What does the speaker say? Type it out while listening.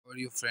How are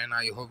you, friend?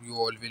 I hope you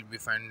all will be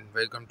fine.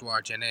 Welcome to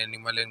our channel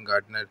Animal and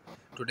Gardener.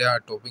 Today our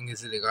topic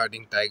is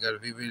regarding tiger.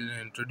 We will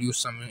introduce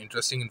some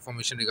interesting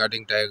information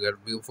regarding tiger.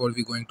 Before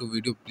we going to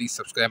video, please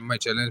subscribe my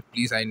channel.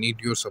 Please, I need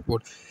your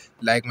support.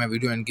 Like my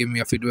video and give me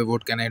a feedback.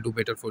 What can I do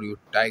better for you?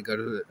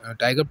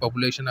 Tiger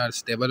population are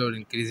stable or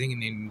increasing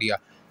in India,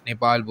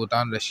 Nepal,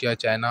 Bhutan, Russia,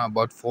 China.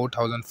 About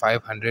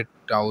 4,500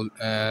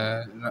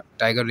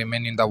 tiger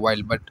remain in the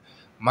wild, but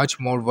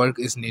much more work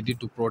is needed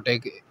to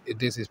protect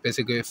this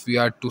species if we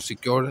are to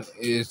secure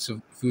its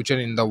future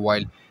in the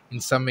wild.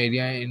 In some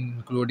area,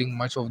 including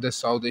much of the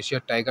South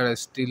Asia, tiger are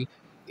still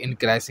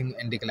increasing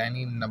and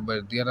declining in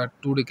number. There are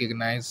two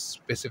recognized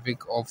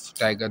specific of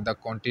tiger: the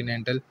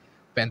continental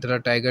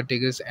Panthera tiger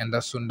tigris and the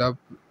Sunda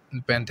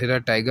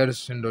Panthera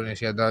tigers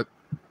Indonesia. The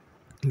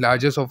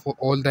largest of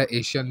all the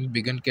Asian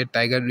big cat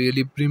tiger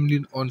really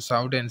primarily on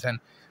South and Sun,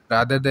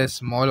 rather than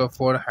small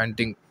for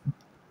hunting.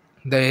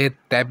 They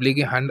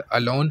typically hunt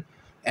alone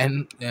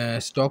and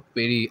stalk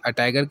prey. A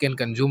tiger can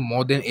consume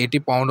more than 80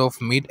 pounds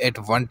of meat at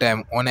one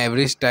time. On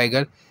average,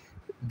 tiger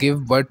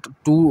give birth to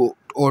 2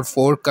 or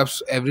 4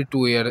 cubs every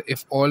 2 years.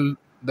 If all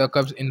the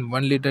cubs in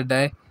 1 litter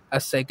die, a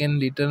second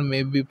litter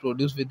may be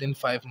produced within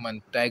 5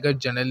 months. Tigers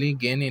generally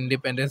gain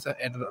independence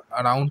at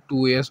around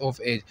 2 years of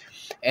age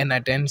and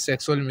attain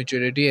sexual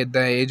maturity at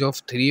the age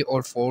of 3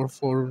 or 4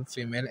 for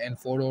female and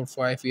 4 or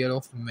 5 years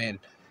of male.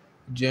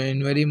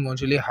 January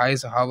monthly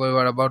highs,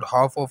 however, about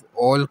half of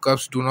all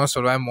cubs do not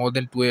survive more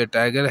than 2 years.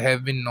 Tigers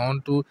have been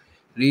known to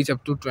reach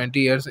up to 20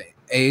 years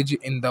age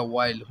in the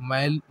wild.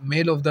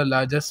 Male of the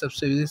largest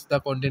subspecies, the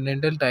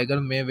continental tiger,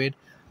 may weigh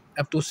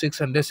up to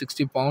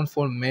 660 pounds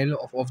for male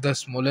of the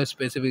smaller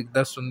specific.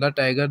 The Sunda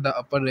tiger, the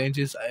upper range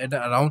is at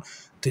around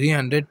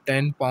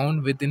 310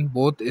 pounds within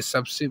both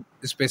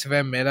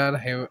specified male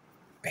are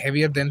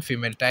heavier than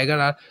female. Tiger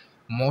are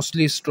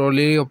mostly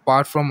strongly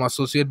apart from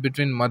associate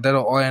between mother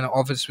or an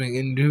offspring.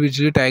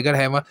 Individually, tiger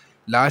have a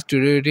large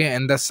territory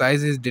and the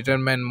size is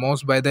determined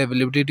most by the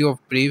availability of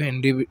prey.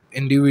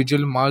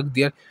 Individual mark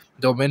their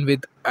domain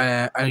with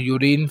a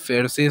urine,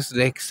 feces,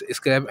 legs,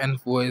 scrap,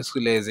 and voice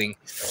glazing.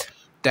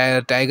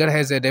 Tiger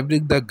has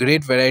adapted the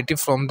great variety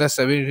from the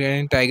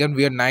Siberian tiger,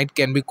 where night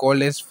can be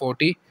called as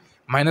 40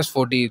 minus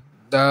 40.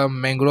 The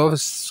mangrove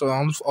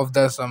swamps of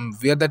the some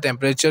where the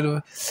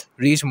temperature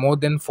reach more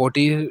than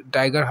 40.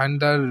 Tiger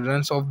hunt the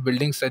ruins of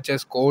buildings such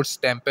as courts,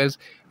 temples,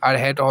 are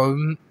at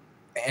home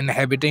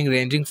inhabiting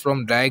ranging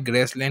from dry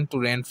grassland to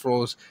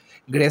rainforest.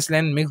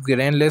 Grassland mix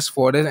grainless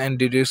forest and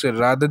deciduous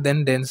rather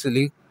than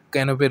densely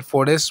canopied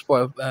forests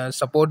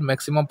support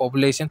maximum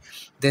population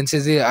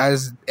density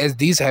as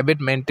these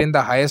habits maintain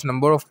the highest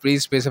number of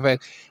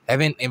pre-specific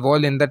having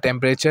evolved in the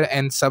temperature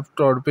and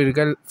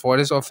subtropical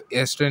forests of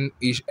eastern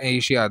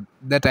Asia.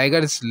 The tiger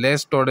is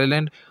less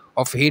tolerant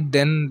of heat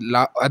than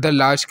other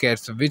large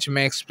cats, which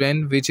may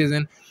explain which is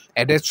an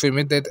added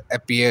swimming that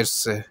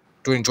appears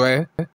to enjoy.